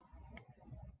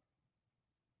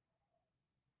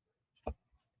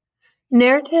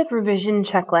Narrative revision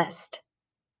checklist.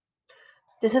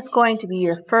 This is going to be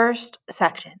your first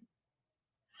section.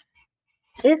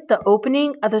 Is the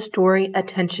opening of the story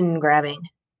attention grabbing?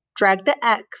 Drag the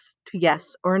X to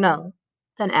yes or no,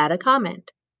 then add a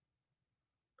comment.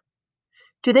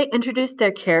 Do they introduce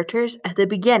their characters at the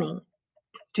beginning?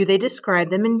 Do they describe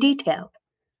them in detail?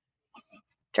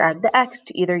 Drag the X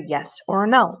to either yes or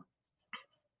no.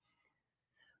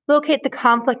 Locate the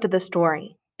conflict of the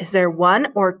story. Is there one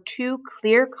or two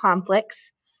clear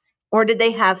conflicts, or did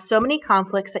they have so many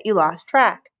conflicts that you lost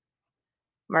track?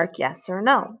 Mark yes or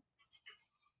no.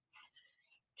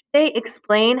 They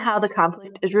explain how the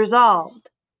conflict is resolved.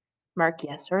 Mark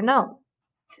yes or no.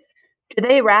 Do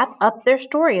they wrap up their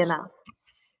story enough?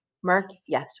 Mark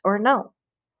yes or no.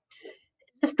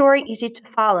 Is the story easy to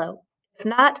follow? If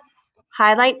not,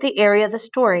 highlight the area of the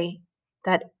story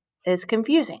that is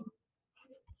confusing.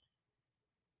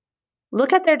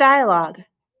 Look at their dialogue.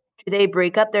 Do they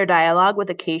break up their dialogue with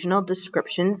occasional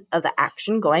descriptions of the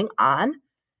action going on?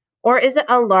 Or is it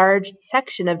a large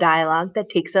section of dialogue that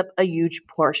takes up a huge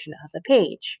portion of the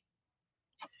page?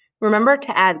 Remember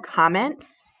to add comments.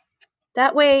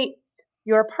 That way,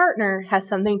 your partner has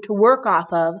something to work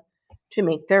off of to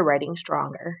make their writing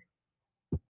stronger.